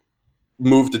sudden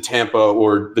move to Tampa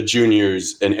or the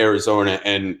juniors in Arizona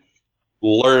and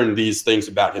learn these things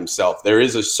about himself. There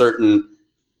is a certain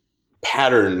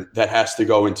pattern that has to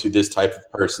go into this type of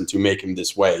person to make him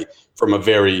this way from a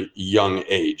very young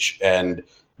age. And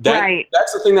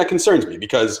that's the thing that concerns me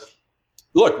because,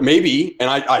 look, maybe, and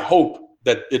I hope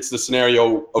that it's the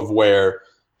scenario of where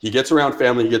he gets around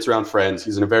family, he gets around friends,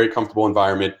 he's in a very comfortable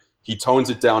environment, he tones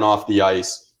it down off the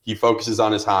ice, he focuses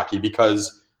on his hockey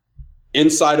because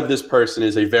inside of this person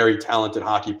is a very talented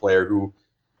hockey player who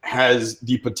has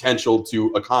the potential to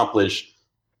accomplish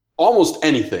almost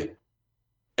anything.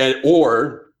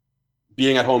 Or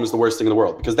being at home is the worst thing in the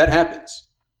world because that happens.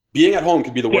 Being at home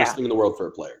could be the worst thing in the world for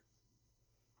a player.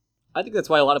 I think that's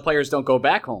why a lot of players don't go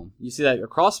back home. You see that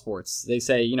across sports. They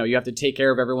say, you have to take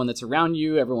care of everyone that's around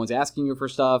you. Everyone's asking you for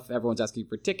stuff. Everyone's asking you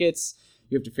for tickets.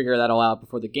 You have to figure that all out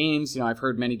before the games. I've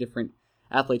heard many different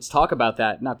athletes talk about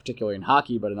that, not particularly in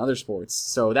hockey, but in other sports.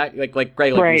 So that, like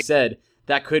Greg, you said,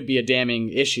 that could be a damning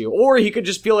issue. Or he could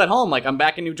just feel at home, like I'm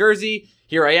back in New Jersey.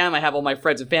 Here I am. I have all my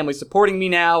friends and family supporting me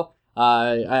now,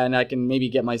 and I can maybe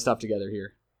get my stuff together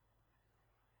here.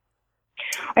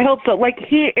 I hope so. Like,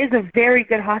 he is a very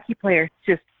good hockey player. It's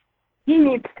just he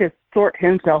needs to sort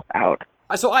himself out.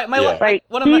 Oh, sorry.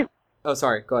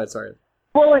 Go ahead. Sorry.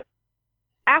 Well,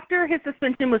 after his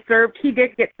suspension was served, he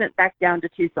did get sent back down to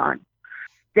Tucson.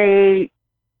 They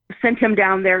sent him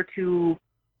down there to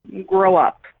grow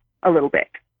up a little bit.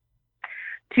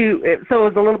 So it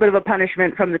was a little bit of a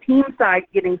punishment from the team side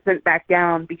getting sent back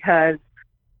down because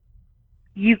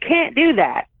you can't do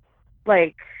that.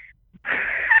 Like,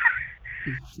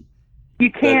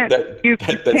 you can't. That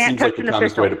seems like the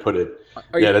calmest way to put it.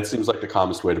 That seems like the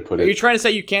calmest way to put it. Are you trying to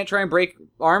say you can't try and break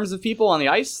arms of people on the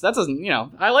ice? That doesn't,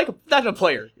 I like that in a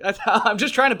player. I'm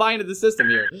just trying to buy into the system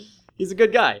here. He's a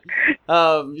good guy.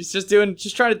 He's just trying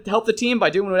to help the team by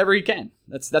doing whatever he can.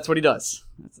 That's what he does.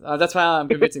 That's how I'm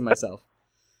convincing myself.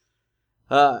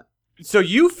 So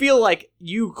you feel like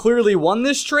you clearly won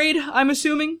this trade, I'm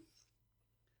assuming?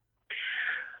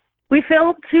 We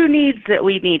filled 2 needs that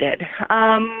we needed.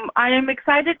 I am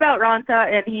excited about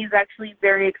Ronta, and he's actually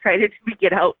very excited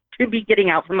to be getting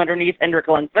out from underneath Henrik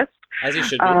Lundqvist. As he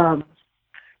should be.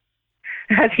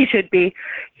 as he should be.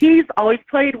 He's always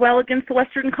played well against the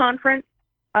Western Conference,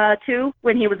 too,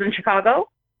 when he was in Chicago.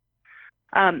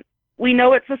 We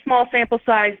know it's a small sample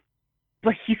size,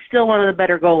 but he's still one of the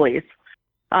better goalies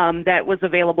that was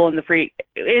available in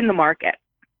the market.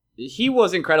 He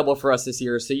was incredible for us this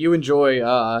year, so you enjoy,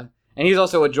 and he's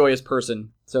also a joyous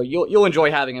person, so you'll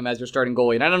enjoy having him as your starting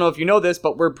goalie. And I don't know if you know this,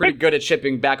 but we're pretty good at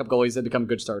shipping backup goalies that become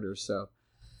good starters. So,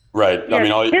 right. Yeah, I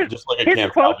mean, just look at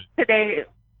Cam Talbot.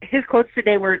 His quotes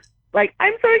today were like,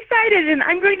 "I'm so excited, and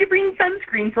I'm going to bring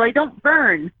sunscreen so I don't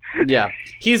burn." Yeah,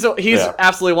 he's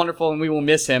absolutely wonderful, and we will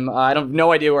miss him. I have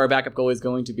no idea where our backup goalie is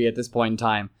going to be at this point in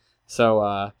time.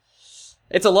 So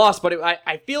it's a loss, but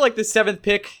I feel like the 7th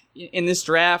pick in this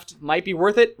draft might be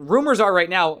worth it. Rumors are right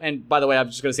now, and by the way, I'm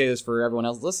just going to say this for everyone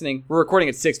else listening, we're recording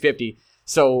at 6:50,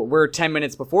 so we're 10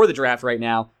 minutes before the draft right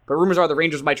now, but rumors are the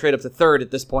Rangers might trade up to 3rd at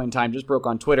this point in time, just broke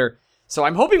on Twitter. So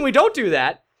I'm hoping we don't do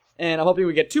that. And I'm hoping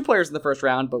we get 2 players in the first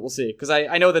round, but we'll see. Because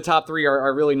I know the top 3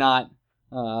 are really not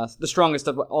the strongest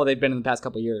of all they've been in the past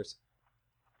couple of years.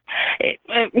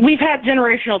 We've had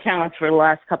generational talents for the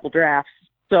last couple drafts,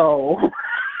 so...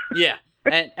 Yeah,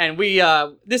 and we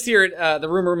this year the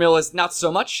rumor mill is not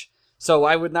so much, so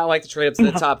I would not like to trade up to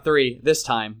the top 3 this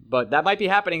time. But that might be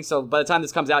happening, so by the time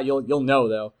this comes out, you'll know,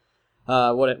 though,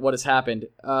 what has happened.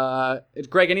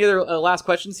 Greg, any other last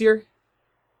questions here?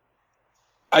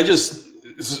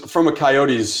 From a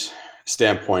Coyotes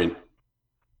standpoint,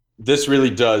 this really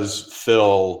does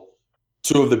fill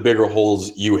 2 of the bigger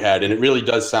holes you had. And it really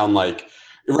does sound like,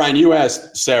 Ryan, you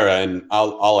asked Sarah, and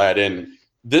I'll add in,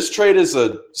 this trade is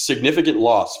a significant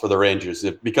loss for the Rangers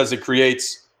because it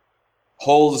creates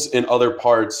holes in other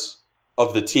parts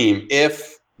of the team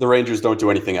if the Rangers don't do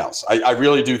anything else. I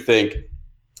really do think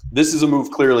this is a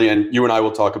move clearly, and you and I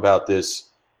will talk about this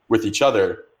with each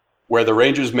other, where the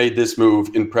Rangers made this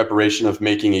move in preparation of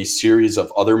making a series of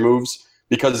other moves,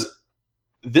 because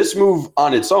this move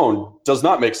on its own does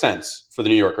not make sense for the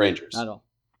New York Rangers. At all.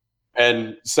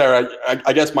 And Sarah,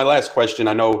 I guess my last question,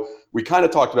 I know we kind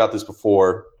of talked about this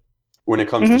before when it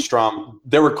comes to Strom.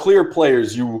 There were clear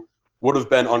players you would have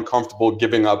been uncomfortable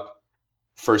giving up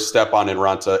for Stepan and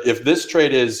Ranta. If this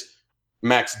trade is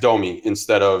Max Domi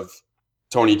instead of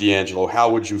Tony DeAngelo,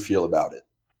 how would you feel about it?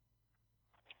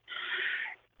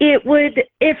 It would,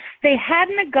 if they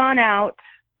hadn't gone out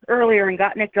earlier and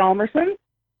got Nick Hjalmarsson,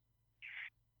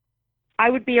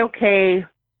 I would be okay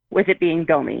with it being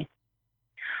Domi.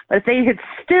 But if they had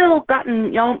still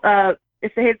gotten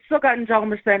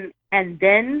Hjalmarsson and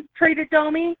then traded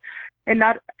Domi and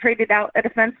not traded out a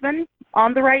defenseman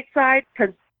on the right side,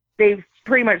 because they've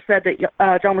pretty much said that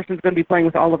Hjalmarsson's going to be playing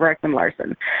with Oliver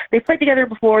Ekman-Larsson. They've played together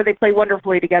before. They play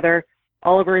wonderfully together.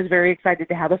 Oliver is very excited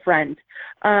to have a friend.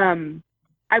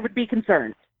 I would be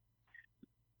concerned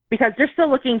because they're still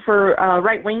looking for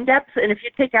right wing depth, and if you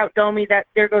take out Domi,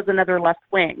 there goes another left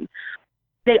wing.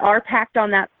 They are packed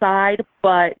on that side,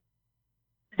 but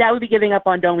that would be giving up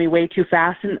on Domi way too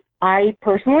fast, and I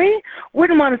personally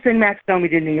wouldn't want to send Max Domi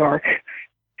to New York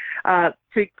to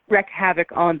wreak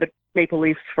havoc on the Maple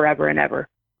Leafs forever and ever.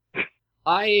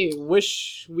 I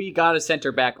wish we got a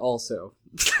center back also.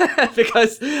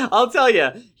 Because I'll tell you,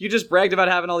 you just bragged about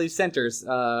having all these centers.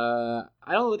 I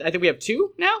think we have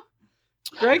 2 now,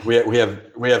 Greg? We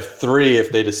have 3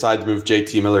 if they decide to move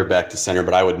JT Miller back to center,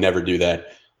 but I would never do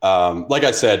that. Like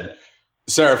I said,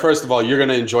 Sarah, first of all, you're going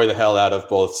to enjoy the hell out of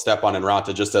both Stepan and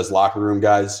Ranta just as locker room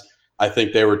guys. I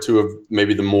think they were 2 of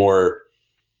maybe the more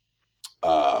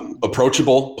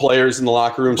approachable players in the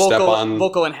locker room.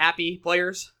 Vocal and happy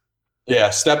players.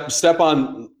 Yeah,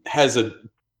 Stepan has a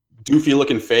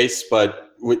doofy-looking face,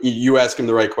 but when you ask him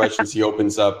the right questions, he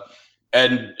opens up.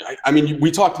 And, I mean,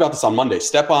 we talked about this on Monday.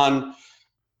 Stepan,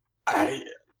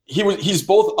 he's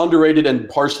both underrated and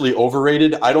partially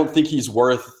overrated. I don't think he's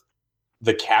worth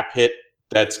the cap hit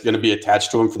that's going to be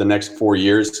attached to him for the next 4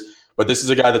 years. But this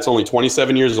is a guy that's only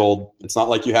 27 years old. It's not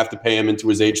like you have to pay him into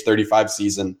his age 35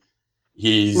 season.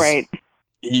 He's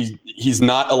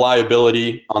not a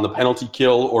liability on the penalty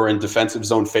kill or in defensive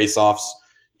zone faceoffs.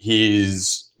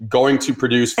 He's going to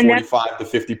produce 45 to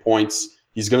 50 points.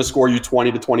 He's going to score you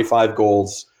 20 to 25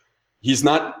 goals. He's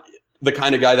not the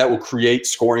kind of guy that will create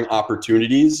scoring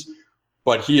opportunities,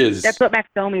 but he is. That's what Max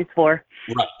Domi's for.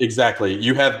 Right, exactly.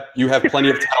 You have plenty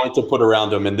of talent to put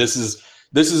around him, and this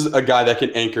is a guy that can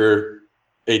anchor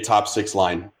a top 6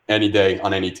 line any day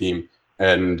on any team.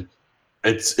 And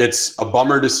it's a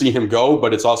bummer to see him go,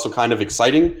 but it's also kind of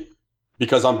exciting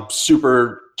because I'm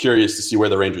super curious to see where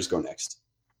the Rangers go next.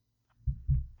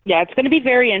 Yeah, it's going to be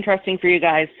very interesting for you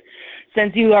guys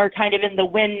since you are kind of in the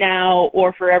win now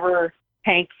or forever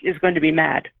Hank is going to be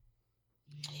mad.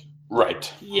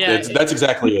 Right. Yeah. That's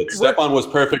exactly it. Stepan was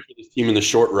perfect for this team in the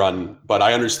short run, but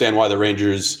I understand why the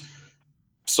Rangers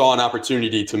saw an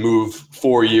opportunity to move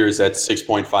 4 years at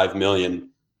 $6.5 million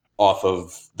off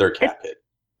of their cap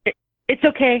hit. It's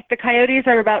okay. The Coyotes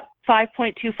are about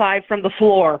 5.25 from the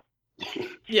floor.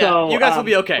 Yeah, so, you guys will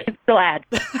be okay. We can still add.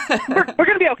 We're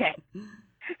going to be okay.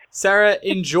 Sarah,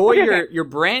 enjoy your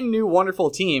brand new wonderful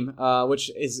team,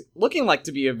 which is looking like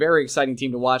to be a very exciting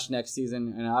team to watch next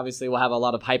season. And obviously we'll have a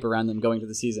lot of hype around them going to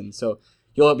the season. So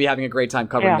you'll be having a great time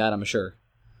covering that, I'm sure.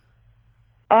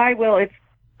 I will.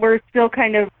 We're still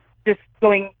kind of just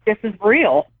going, this is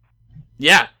real.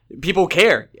 Yeah, people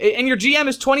care. And your GM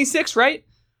is 26, right?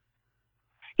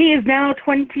 He is now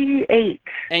 28.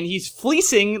 And he's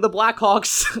fleecing the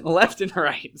Blackhawks left and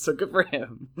right. So good for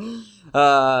him.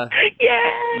 Yay!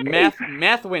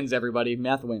 Math wins, everybody.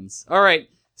 Math wins. All right.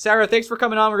 Sarah, thanks for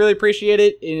coming on. We really appreciate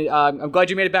it. I'm glad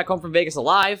you made it back home from Vegas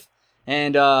alive.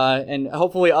 And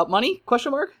hopefully up money?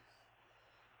 Question mark?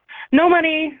 No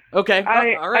money. Okay.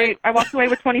 All right. I walked away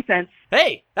with 20 cents.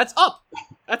 Hey, that's up.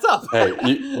 That's up. Hey,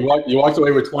 you walked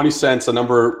away with 20 cents,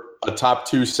 a top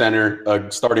 2 center,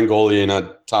 a starting goalie, and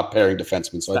a top pairing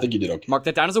defenseman. So I think you did okay. Mark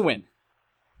that down as a win.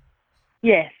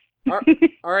 Yes. All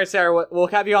right, Sarah. We'll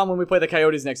have you on when we play the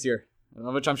Coyotes next year,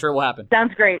 which I'm sure will happen.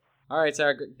 Sounds great. All right,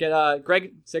 Sarah.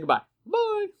 Greg, say goodbye.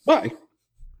 Bye. Bye.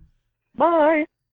 Bye.